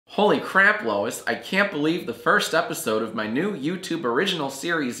Holy crap, Lois, I can't believe the first episode of my new YouTube original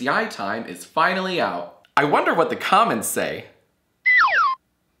series, Yai Time, is finally out. I wonder what the comments say.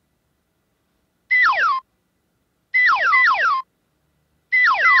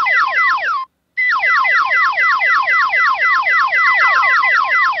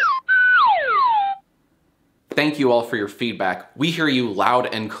 Thank you all for your feedback. We hear you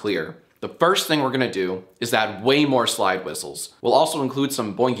loud and clear. The first thing we're gonna do is add way more slide whistles. We'll also include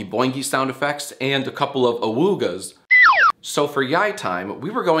some boingy boingy sound effects and a couple of awoogas. So for Yai Time,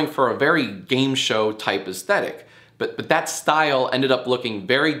 we were going for a very game show type aesthetic, but that style ended up looking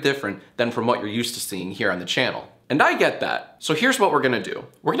very different than from what you're used to seeing here on the channel. And I get that. So here's what we're gonna do.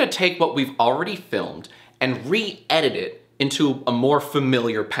 We're gonna take what we've already filmed and re-edit it into a more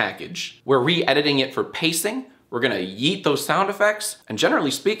familiar package. We're re-editing it for pacing, we're gonna yeet those sound effects, and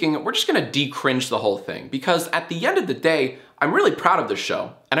generally speaking, we're just gonna de-cringe the whole thing, because at the end of the day, I'm really proud of this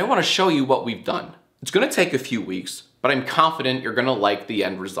show, and I wanna show you what we've done. It's gonna take a few weeks, but I'm confident you're gonna like the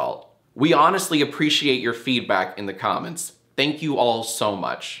end result. We honestly appreciate your feedback in the comments. Thank you all so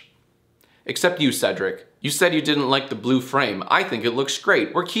much. Except you, Cedric. You said you didn't like the blue frame. I think it looks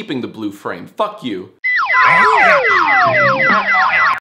great. We're keeping the blue frame. Fuck you.